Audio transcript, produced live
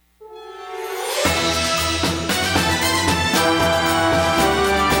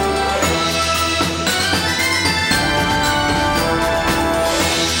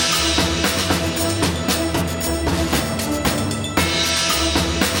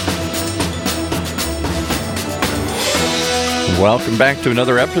Welcome back to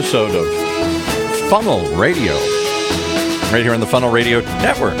another episode of Funnel Radio, right here on the Funnel Radio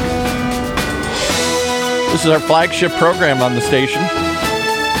Network. This is our flagship program on the station. A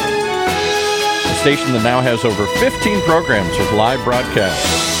station that now has over 15 programs with live broadcasts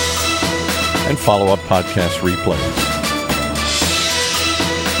and follow-up podcast replays.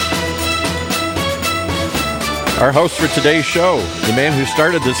 Our host for today's show, the man who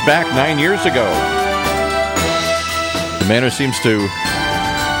started this back 9 years ago. The man who seems to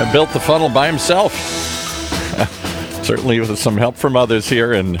have built the funnel by himself. Certainly with some help from others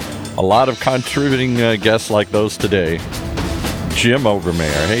here and a lot of contributing guests like those today. Jim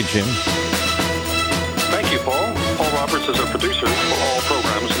Obermayer. Hey, Jim. Thank you, Paul. Paul Roberts is our producer for all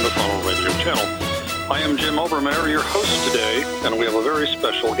programs in the Funnel Radio channel. I am Jim Obermayer, your host today, and we have a very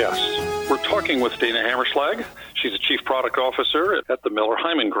special guest. We're talking with Dana Hammerschlag. She's the Chief Product Officer at the Miller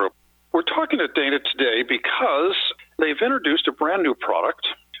Heiman Group. We're talking to Dana today because they've introduced a brand new product,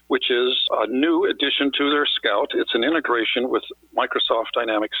 which is a new addition to their Scout. It's an integration with Microsoft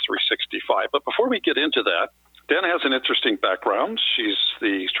Dynamics 365. But before we get into that, Dana has an interesting background. She's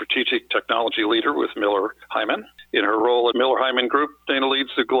the strategic technology leader with Miller Heiman. In her role at Miller Heiman Group, Dana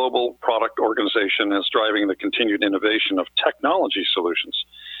leads the global product organization and is driving the continued innovation of technology solutions.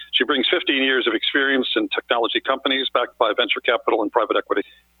 She brings 15 years of experience in technology companies backed by venture capital and private equity,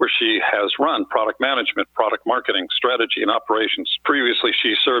 where she has run product management, product marketing, strategy, and operations. Previously,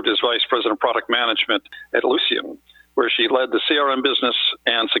 she served as Vice President of Product Management at Lucien, where she led the CRM business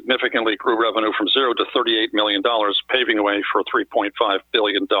and significantly grew revenue from $0 to $38 million, paving the way for a $3.5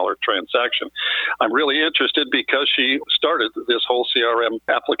 billion transaction. I'm really interested because she started this whole CRM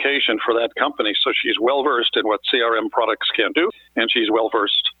application for that company, so she's well-versed in what CRM products can do, and she's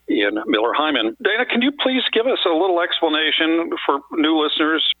well-versed in Miller Heiman. Dana, can you please give us a little explanation for new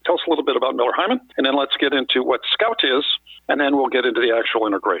listeners? Tell us a little bit about Miller Heiman, and then let's get into what Scout is, and then we'll get into the actual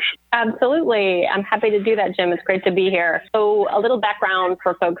integration. Absolutely. I'm happy to do that, Jim. It's great to be here. So a little background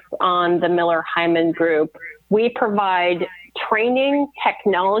for folks on the Miller Heiman Group. We provide training,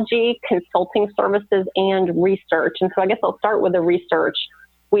 technology, consulting services, and research. And so I guess I'll start with the research.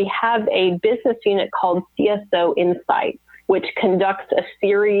 We have a business unit called CSO Insights, which conducts a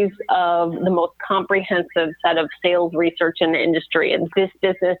series of the most comprehensive set of sales research in the industry. And this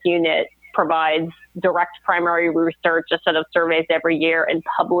business unit provides direct primary research, a set of surveys every year, and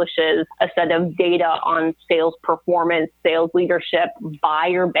publishes a set of data on sales performance, sales leadership,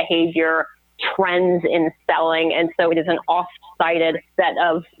 buyer behavior, trends in selling. And so it is an oft-cited set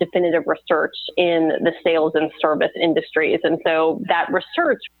of definitive research in the sales and service industries. And so that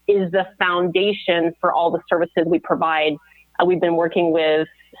research is the foundation for all the services we provide. We've been working with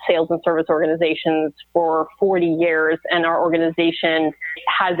sales and service organizations for 40 years, and our organization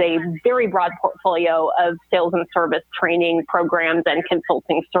has a very broad portfolio of sales and service training programs and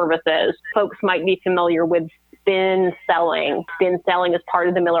consulting services. Folks might be familiar with Spin Selling. Spin Selling is part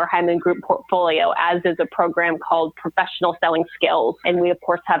of the Miller Heiman Group portfolio, as is a program called Professional Selling Skills. And we, of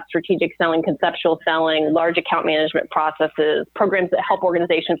course, have strategic selling, conceptual selling, large account management processes, programs that help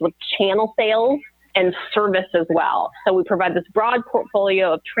organizations with channel sales and service as well. So we provide this broad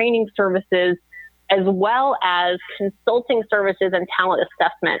portfolio of training services as well as consulting services and talent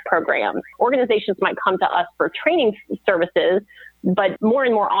assessment programs. Organizations might come to us for training services, but more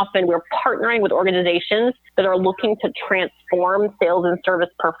and more often we're partnering with organizations that are looking to transform sales and service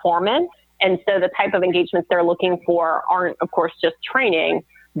performance. And so the type of engagements they're looking for aren't, of course, just training,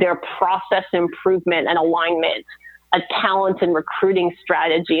 they're process improvement and alignment, a talent and recruiting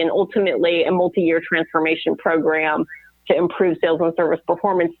strategy, and ultimately a multi-year transformation program to improve sales and service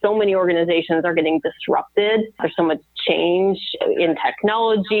performance. So many organizations are getting disrupted. There's so much change in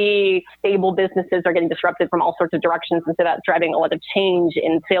technology. Stable businesses are getting disrupted from all sorts of directions. And so that's driving a lot of change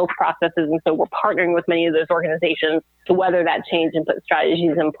in sales processes. And so we're partnering with many of those organizations to weather that change and put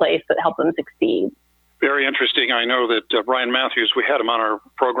strategies in place that help them succeed. Very interesting. I know that Brian Matthews, we had him on our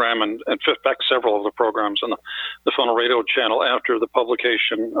program and fit back several of the programs on the Funnel Radio channel after the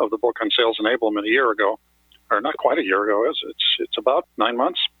publication of the book on sales enablement a year ago, or not quite a year ago. It's about 9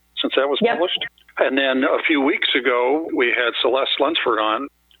 months since that was published. And then a few weeks ago, we had Celeste Lunsford on,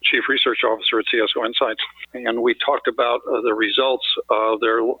 Chief Research Officer at CSO Insights, and we talked about the results of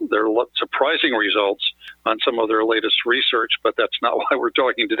their surprising results on some of their latest research, but that's not why we're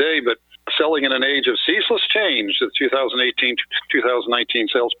talking today. But Selling in an Age of Ceaseless Change, the 2018-2019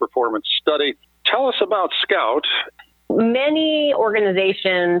 Sales Performance Study. Tell us about Scout. Many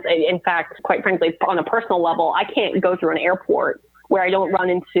organizations, in fact, quite frankly, on a personal level, I can't go through an airport where I don't run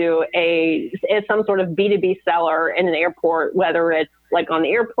into some sort of B2B seller in an airport, whether it's like on the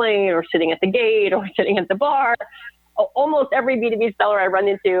airplane or sitting at the gate or sitting at the bar almost every B2B seller I run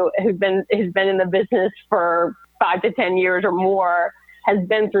into who's been in the business for 5 to 10 years or more has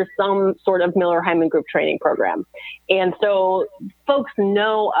been through some sort of Miller Heiman Group training program. And so folks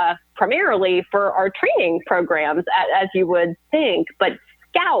know us primarily for our training programs, as you would think, but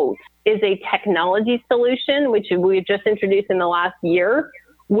Scout is a technology solution, which we just introduced in the last year,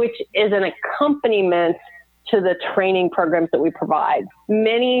 which is an accompaniment to the training programs that we provide.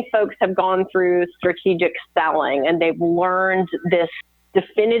 Many folks have gone through strategic selling and they've learned this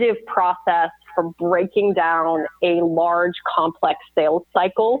definitive process for breaking down a large, complex sales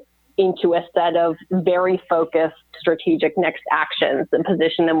cycle into a set of very focused strategic next actions and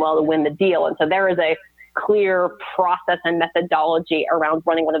position them well to win the deal. And so there is a clear process and methodology around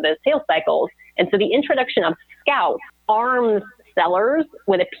running one of those sales cycles. And so the introduction of Scout arms sellers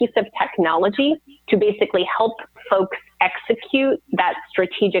with a piece of technology to basically help folks execute that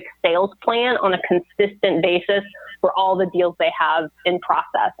strategic sales plan on a consistent basis for all the deals they have in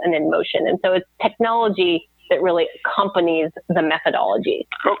process and in motion. And so it's technology that really accompanies the methodology.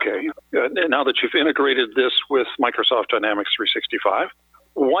 Okay. Now that you've integrated this with Microsoft Dynamics 365,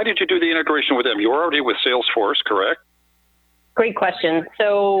 why did you do the integration with them? You were already with Salesforce, correct? Great question.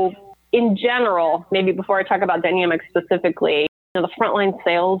 So in general, maybe before I talk about Dynamics specifically, the frontline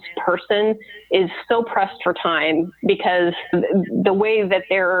sales person is so pressed for time because the way that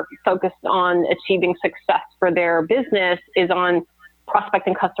they're focused on achieving success for their business is on prospect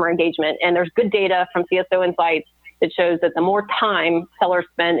and customer engagement. And there's good data from CSO Insights that shows that the more time sellers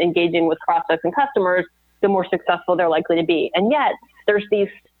spend engaging with prospects and customers, the more successful they're likely to be. And yet there's these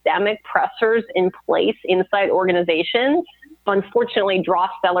systemic pressures in place inside organizations, unfortunately draw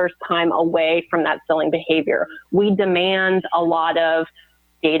sellers' time away from that selling behavior. We demand a lot of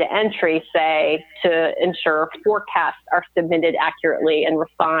data entry, say, to ensure forecasts are submitted accurately and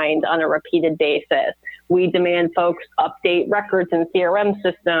refined on a repeated basis. We demand folks update records in CRM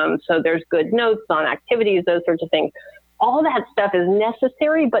systems so there's good notes on activities, those sorts of things. All that stuff is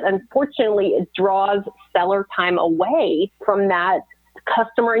necessary, but unfortunately it draws seller time away from that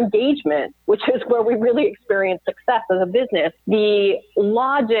customer engagement, which is where we really experience success as a business. The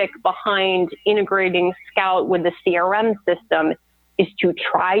logic behind integrating Scout with the CRM system is to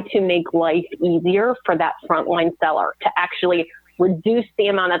try to make life easier for that frontline seller, to actually reduce the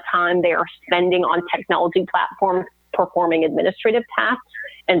amount of time they are spending on technology platforms performing administrative tasks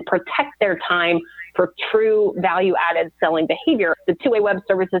and protect their time for true value-added selling behavior. The two-way web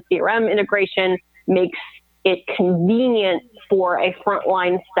services CRM integration makes it convenient for a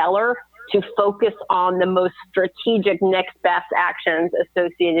frontline seller to focus on the most strategic next best actions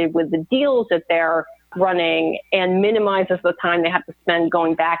associated with the deals that they're running and minimizes the time they have to spend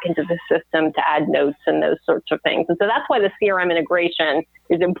going back into the system to add notes and those sorts of things. And so that's why the CRM integration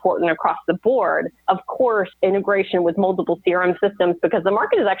is important across the board. Of course, integration with multiple CRM systems, because the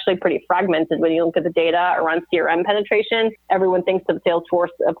market is actually pretty fragmented when you look at the data around CRM penetration. Everyone thinks of Salesforce,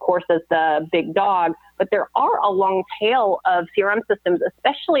 of course, as the big dog, but there are a long tail of CRM systems,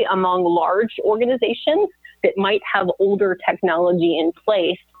 especially among large organizations that might have older technology in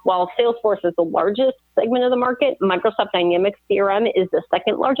place. While Salesforce is the largest segment of the market, Microsoft Dynamics CRM is the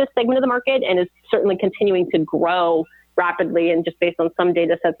second largest segment of the market and is certainly continuing to grow rapidly. And just based on some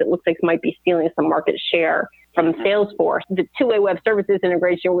data sets, it looks like it might be stealing some market share from Salesforce. The two-way web services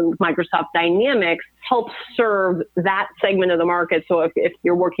integration with Microsoft Dynamics helps serve that segment of the market. So if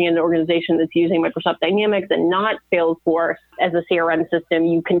you're working in an organization that's using Microsoft Dynamics and not Salesforce as a CRM system,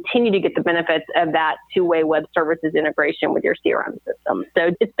 you continue to get the benefits of that two-way web services integration with your CRM system.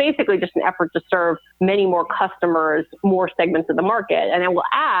 So it's basically just an effort to serve many more customers, more segments of the market. And I will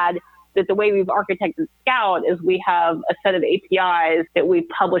add that the way we've architected Scout is we have a set of APIs that we've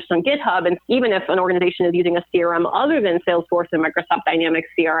published on GitHub. And even if an organization is using a CRM other than Salesforce and Microsoft Dynamics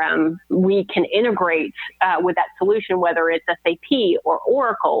CRM, we can integrate with that solution, whether it's SAP or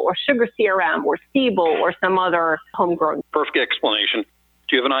Oracle or Sugar CRM or Siebel or some other homegrown. Perfect explanation.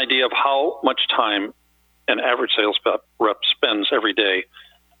 Do you have an idea of how much time an average sales rep spends every day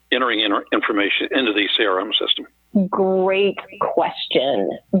entering information into the CRM system? Great question.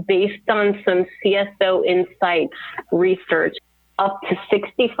 Based on some CSO Insights research, up to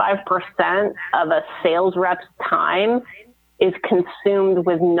 65% of a sales rep's time is consumed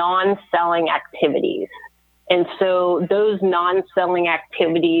with non-selling activities. And so those non-selling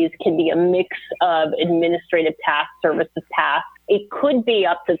activities can be a mix of administrative tasks, services tasks. It could be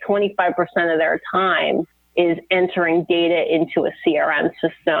up to 25% of their time is entering data into a CRM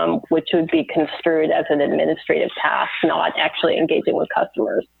system, which would be construed as an administrative task, not actually engaging with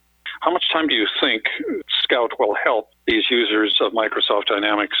customers. How much time do you think Scout will help these users of Microsoft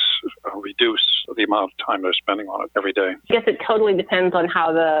Dynamics reduce the amount of time they're spending on it every day? I guess it totally depends on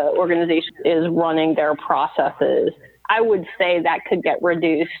how the organization is running their processes. I would say that could get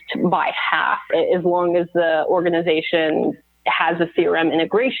reduced by half as long as the organization has a CRM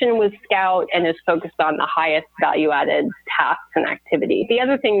integration with Scout and is focused on the highest value-added tasks and activities. The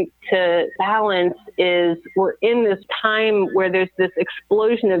other thing to balance is we're in this time where there's this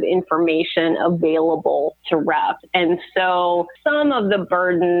explosion of information available to reps. And so some of the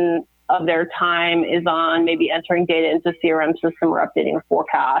burden of their time is on maybe entering data into CRM system or updating a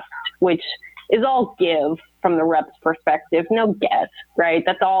forecast, which is all give from the rep's perspective, no get, right?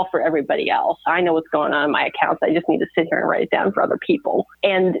 That's all for everybody else. I know what's going on in my accounts. I just need to sit here and write it down for other people.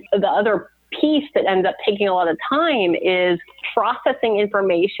 And the other piece that ends up taking a lot of time is processing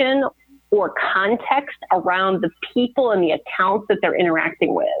information or context around the people and the accounts that they're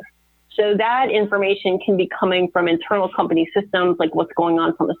interacting with. So that information can be coming from internal company systems, like what's going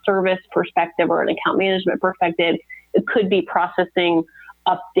on from a service perspective or an account management perspective. It could be processing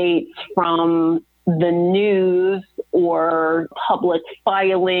updates from the news or public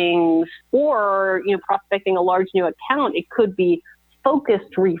filings, or prospecting a large new account. It could be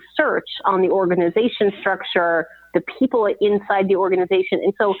focused research on the organization structure, the people inside the organization.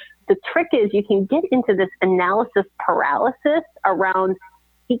 And so the trick is you can get into this analysis paralysis around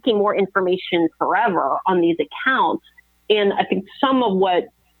seeking more information forever on these accounts. And I think some of what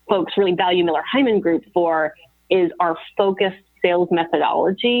folks really value Miller Heiman Group for is our focused sales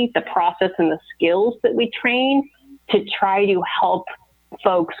methodology, the process and the skills that we train to try to help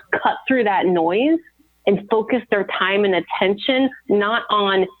folks cut through that noise and focus their time and attention not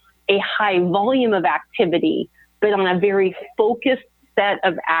on a high volume of activity, but on a very focused set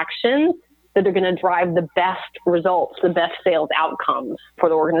of actions that are going to drive the best results, the best sales outcomes for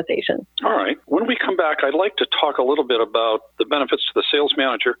the organization. All right. When we come back, I'd like to talk a little bit about the benefits to the sales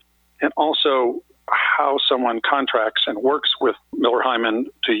manager and also how someone contracts and works with Miller Heiman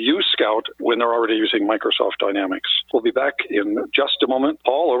to use Scout when they're already using Microsoft Dynamics. We'll be back in just a moment.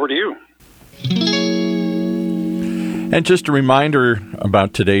 Paul, over to you. And just a reminder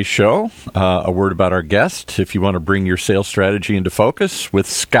about today's show, a word about our guest. If you want to bring your sales strategy into focus with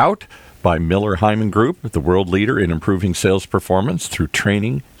Scout by Miller Heiman Group, the world leader in improving sales performance through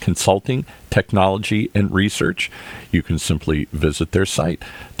training, consulting, technology, and research, you can simply visit their site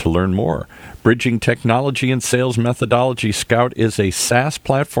to learn more. Bridging technology and sales methodology, Scout is a SaaS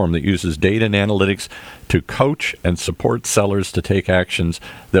platform that uses data and analytics to coach and support sellers to take actions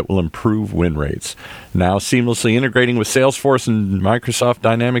that will improve win rates. Now seamlessly integrating with Salesforce and Microsoft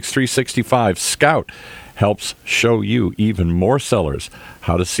Dynamics 365, Scout helps show you, even more sellers,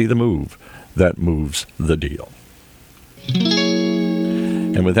 how to see the move that moves the deal.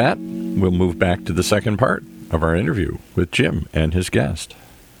 And with that, we'll move back to the second part of our interview with Jim and his guest.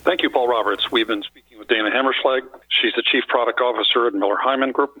 Thank you, Paul Roberts. We've been speaking with Dana Hammerschlag. She's the Chief Product Officer at Miller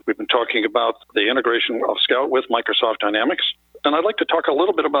Heiman Group. We've been talking about the integration of Scout with Microsoft Dynamics. And I'd like to talk a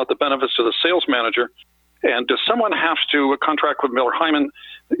little bit about the benefits to the sales manager. And does someone have to contract with Miller Heiman,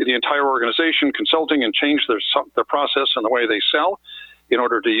 the entire organization, consulting, and change their process and the way they sell in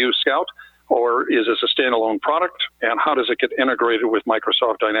order to use Scout? Or is this a standalone product? And how does it get integrated with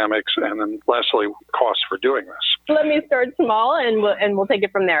Microsoft Dynamics? And then lastly, costs for doing this. Let me start small and we'll take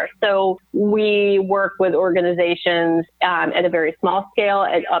it from there. So we work with organizations at a very small scale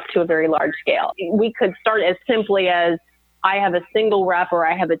and up to a very large scale. We could start as simply as I have a single rep or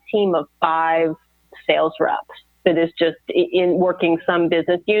I have a team of 5 sales reps that is just in working some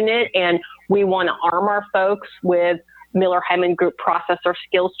business unit, and we want to arm our folks with Miller Heiman Group process or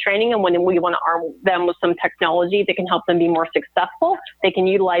skills training. And when we want to arm them with some technology that can help them be more successful, they can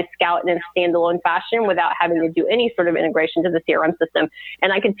utilize Scout in a standalone fashion without having to do any sort of integration to the CRM system.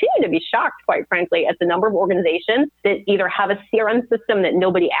 And I continue to be shocked, quite frankly, at the number of organizations that either have a CRM system that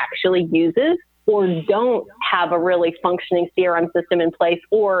nobody actually uses or don't have a really functioning CRM system in place,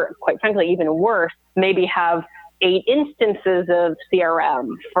 or quite frankly, even worse, maybe have 8 instances of CRM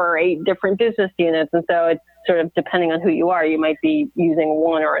for 8 different business units. And so it's sort of depending on who you are, you might be using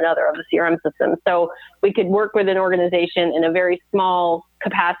one or another of the CRM systems. So we could work with an organization in a very small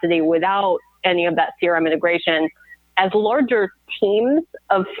capacity without any of that CRM integration. As larger teams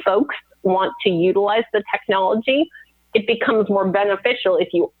of folks want to utilize the technology, it becomes more beneficial if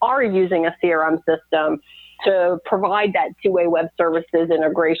you are using a CRM system to provide that two-way web services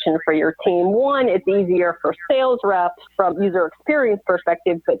integration for your team. 1, it's easier for sales reps from user experience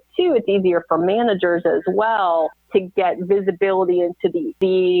perspective, but 2, it's easier for managers as well to get visibility into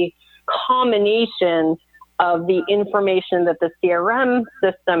the combination of the information that the CRM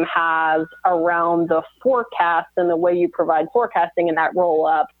system has around the forecast and the way you provide forecasting and that roll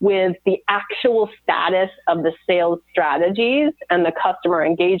up with the actual status of the sales strategies and the customer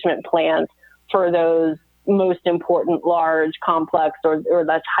engagement plans for those most important, large, complex, or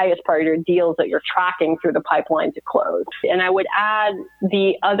the highest priority deals that you're tracking through the pipeline to close. And I would add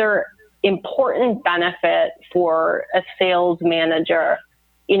the other important benefit for a sales manager.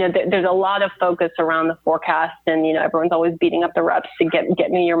 There's a lot of focus around the forecast, and everyone's always beating up the reps to get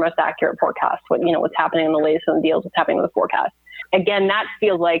me your most accurate forecast. What's happening in the latest on deals, what's happening with the forecast. Again, that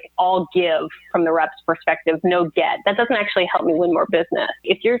feels like all give from the rep's perspective, no get. That doesn't actually help me win more business.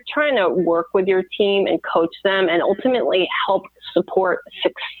 If you're trying to work with your team and coach them and ultimately help support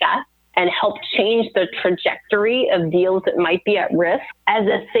success and help change the trajectory of deals that might be at risk, as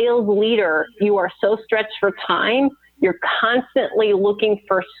a sales leader, you are so stretched for time. You're constantly looking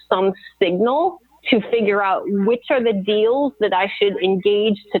for some signal to figure out which are the deals that I should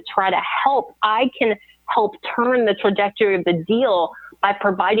engage to try to help. I can help turn the trajectory of the deal by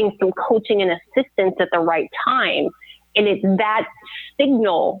providing some coaching and assistance at the right time. And it's that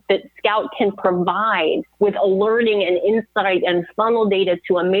signal that Scout can provide with alerting and insight and funnel data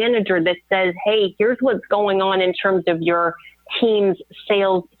to a manager that says, hey, here's what's going on in terms of your team's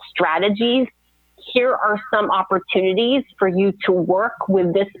sales strategies. Here are some opportunities for you to work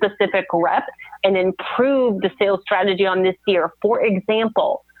with this specific rep and improve the sales strategy on this year. For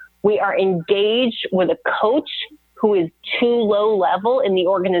example, we are engaged with a coach who is too low level in the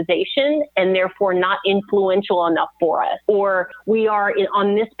organization and therefore not influential enough for us. Or we are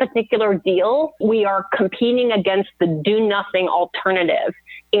on this particular deal, we are competing against the do nothing alternative.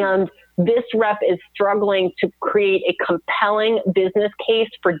 And this rep is struggling to create a compelling business case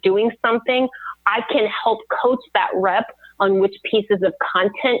for doing something. I can help coach that rep on which pieces of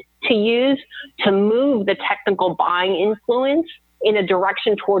content to use to move the technical buying influence in a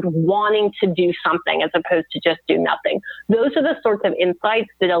direction toward wanting to do something as opposed to just do nothing. Those are the sorts of insights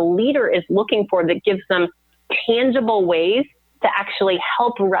that a leader is looking for that gives them tangible ways to actually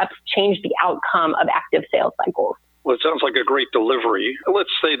help reps change the outcome of active sales cycles. Well, it sounds like a great delivery. Let's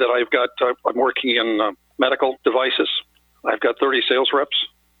say that I'm working in medical devices. I've got 30 sales reps.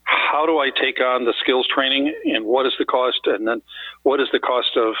 How do I take on the skills training, and what is the cost? And then what is the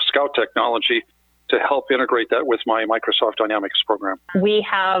cost of Scout technology to help integrate that with my Microsoft Dynamics program? We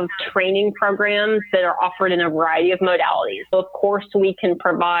have training programs that are offered in a variety of modalities. So, of course, we can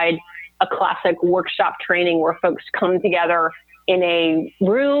provide a classic workshop training where folks come together in a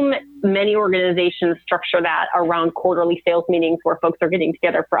room. Many organizations structure that around quarterly sales meetings where folks are getting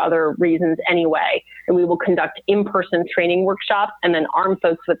together for other reasons anyway. And we will conduct in-person training workshops and then arm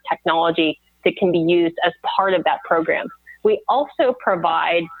folks with technology that can be used as part of that program. We also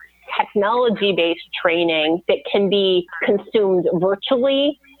provide technology-based training that can be consumed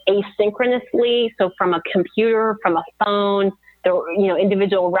virtually, asynchronously, so from a computer, from a phone.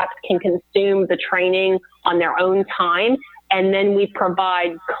 Individual reps can consume the training on their own time. And then we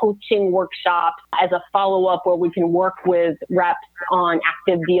provide coaching workshops as a follow-up where we can work with reps on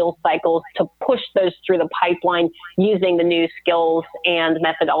active deal cycles to push those through the pipeline using the new skills and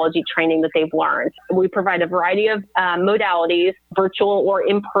methodology training that they've learned. We provide a variety of modalities, virtual or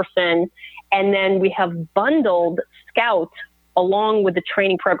in person, and then we have bundled Scout along with the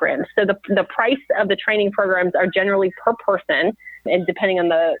training programs. So the price of the training programs are generally per person. And depending on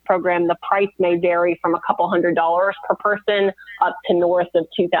the program, the price may vary from a couple $100 per person up to north of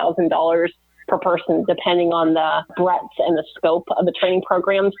 $2,000 per person, depending on the breadth and the scope of the training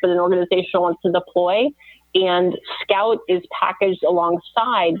programs that an organization wants to deploy. And Scout is packaged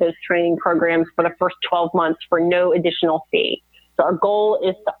alongside those training programs for the first 12 months for no additional fee. So our goal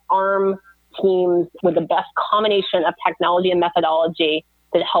is to arm teams with the best combination of technology and methodology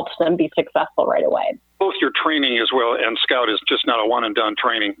that helps them be successful right away. Both your training as well and Scout is just not a one-and-done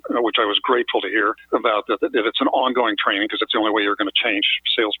training, which I was grateful to hear about, that it's an ongoing training because it's the only way you're going to change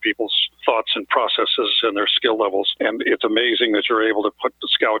salespeople's thoughts and processes and their skill levels. And it's amazing that you're able to put the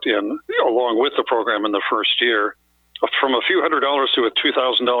Scout in along with the program in the first year. From a few $100s to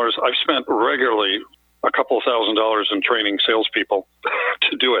 $2,000, I've spent regularly a couple of $1,000s in training salespeople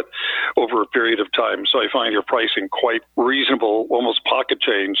to do it over a period of time. So I find your pricing quite reasonable, almost pocket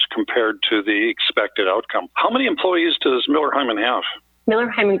change compared to the expected outcome. How many employees does Miller Heiman have?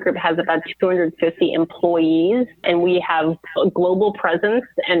 Miller Heiman Group has about 250 employees, and we have a global presence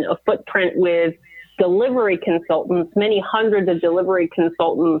and a footprint with delivery consultants, many hundreds of delivery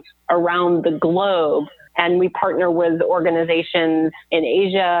consultants around the globe. And we partner with organizations in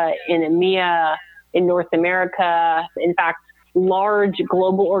Asia, in EMEA, in North America, in fact, large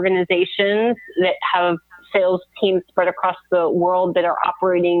global organizations that have sales teams spread across the world that are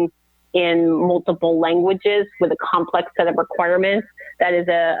operating in multiple languages with a complex set of requirements. That is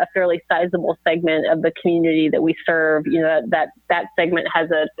a fairly sizable segment of the community that we serve. That segment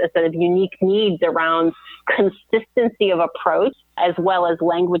has a set of unique needs around consistency of approach as well as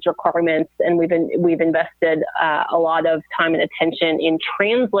language requirements. And we've invested a lot of time and attention in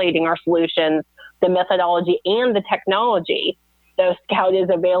translating our solutions, the methodology and the technology. So Scout is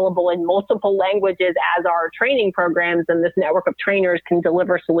available in multiple languages as our training programs, and this network of trainers can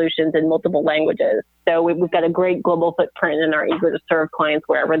deliver solutions in multiple languages. So we've got a great global footprint and are eager to serve clients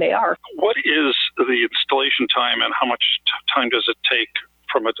wherever they are. What is the installation time and how much time does it take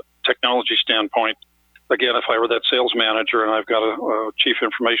from a technology standpoint? Again, if I were that sales manager and I've got a chief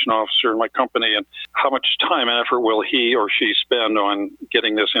information officer in my company, and how much time and effort will he or she spend on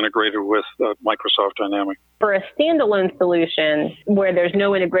getting this integrated with Microsoft Dynamics? For a standalone solution where there's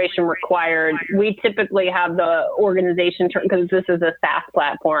no integration required, we typically have the organization, because this is a SaaS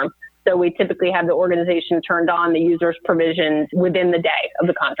platform, so we typically have the organization turned on, the user's provisioned within the day of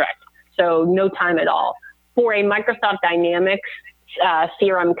the contract. So no time at all. For a Microsoft Dynamics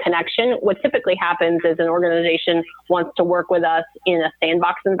CRM connection, what typically happens is an organization wants to work with us in a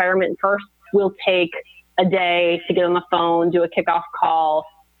sandbox environment first. We'll take a day to get on the phone, do a kickoff call,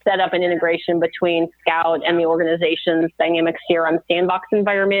 set up an integration between Scout and the organization's Dynamics CRM sandbox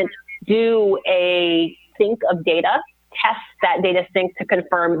environment, do a sync of data, test that data sync to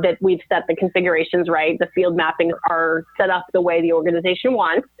confirm that we've set the configurations right, the field mappings are set up the way the organization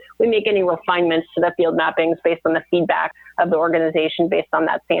wants. We make any refinements to the field mappings based on the feedback of the organization based on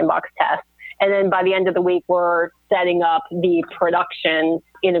that sandbox test. And then by the end of the week, we're setting up the production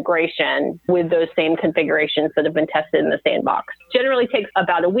integration with those same configurations that have been tested in the sandbox. Generally takes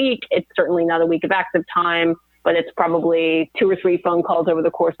about a week. It's certainly not a week of active time, but it's probably 2 or 3 phone calls over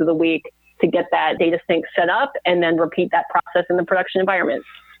the course of the week to get that data sync set up and then repeat that process in the production environment.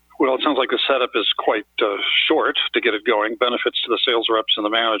 Well, it sounds like the setup is quite short to get it going. Benefits to the sales reps and the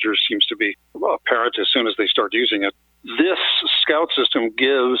managers seems to be apparent as soon as they start using it. This Scout system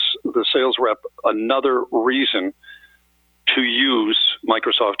gives the sales rep another reason to use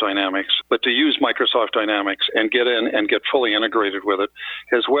Microsoft Dynamics, but to use Microsoft Dynamics and get in and get fully integrated with it,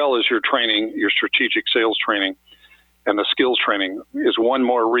 as well as your training, your strategic sales training, and the skills training is one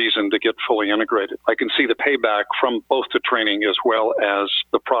more reason to get fully integrated. I can see the payback from both the training as well as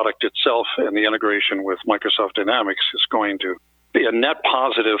the product itself, and the integration with Microsoft Dynamics is going to be a net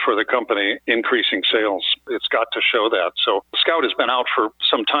positive for the company, increasing sales. It's got to show that. So Scout has been out for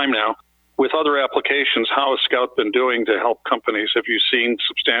some time now. With other applications, how has Scout been doing to help companies? Have you seen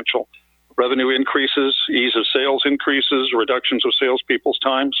substantial revenue increases, ease of sales increases, reductions of salespeople's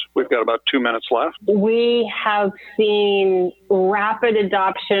times? We've got about 2 minutes left. We have seen rapid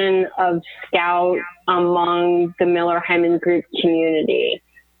adoption of Scout among the Miller Heiman Group community.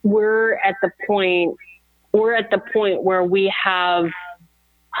 We're at the point where we have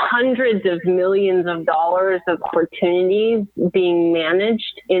hundreds of millions of dollars of opportunities being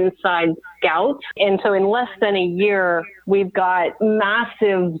managed inside Scout. And so in less than a year, we've got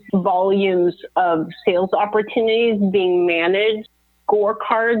massive volumes of sales opportunities being managed,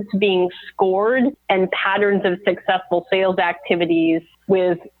 scorecards being scored, and patterns of successful sales activities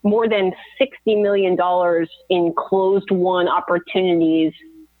with more than $60 million in closed-won opportunities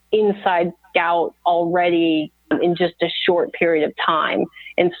inside Scout already in just a short period of time.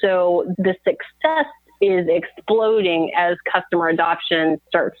 And so the success is exploding as customer adoption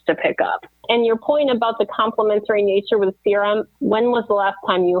starts to pick up. And your point about the complementary nature with CRM, when was the last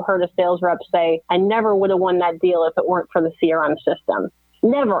time you heard a sales rep say, I never would have won that deal if it weren't for the CRM system?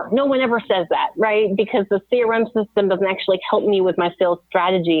 Never. No one ever says that, right? Because the CRM system doesn't actually help me with my sales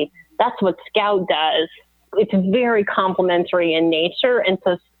strategy. That's what Scout does. It's very complementary in nature. And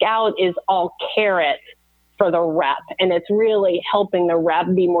so Scout is all carrot for the rep. And it's really helping the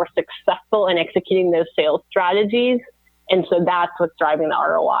rep be more successful in executing those sales strategies. And so that's what's driving the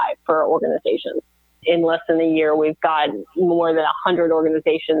ROI for organizations. In less than a year, we've got more than 100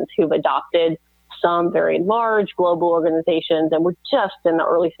 organizations who've adopted, some very large global organizations. And we're just in the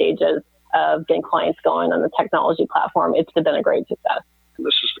early stages of getting clients going on the technology platform. It's been a great success.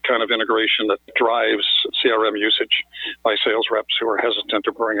 This is the kind of integration that drives CRM usage by sales reps who are hesitant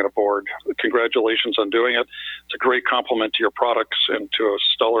to bring it aboard. Congratulations on doing it. It's a great compliment to your products and to a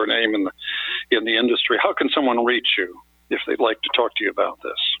stellar name in the industry. How can someone reach you if they'd like to talk to you about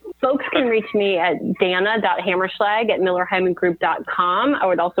this? Folks can reach me at dana.hammerschlag@millerheimangroup.com. I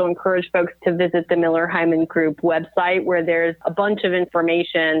would also encourage folks to visit the Miller Heiman Group website, where there's a bunch of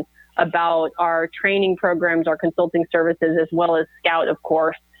information about our training programs, our consulting services, as well as Scout, of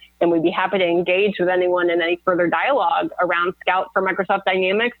course. And we'd be happy to engage with anyone in any further dialogue around Scout for Microsoft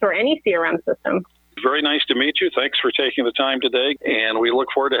Dynamics or any CRM system. Very nice to meet you. Thanks for taking the time today. And we look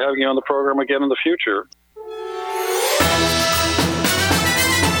forward to having you on the program again in the future.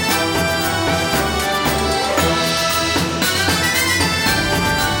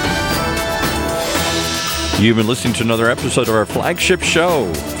 You've been listening to another episode of our flagship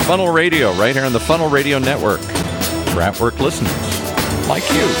show, Funnel Radio, right here on the Funnel Radio Network, for at-work listeners like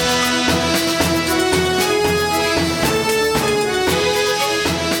you.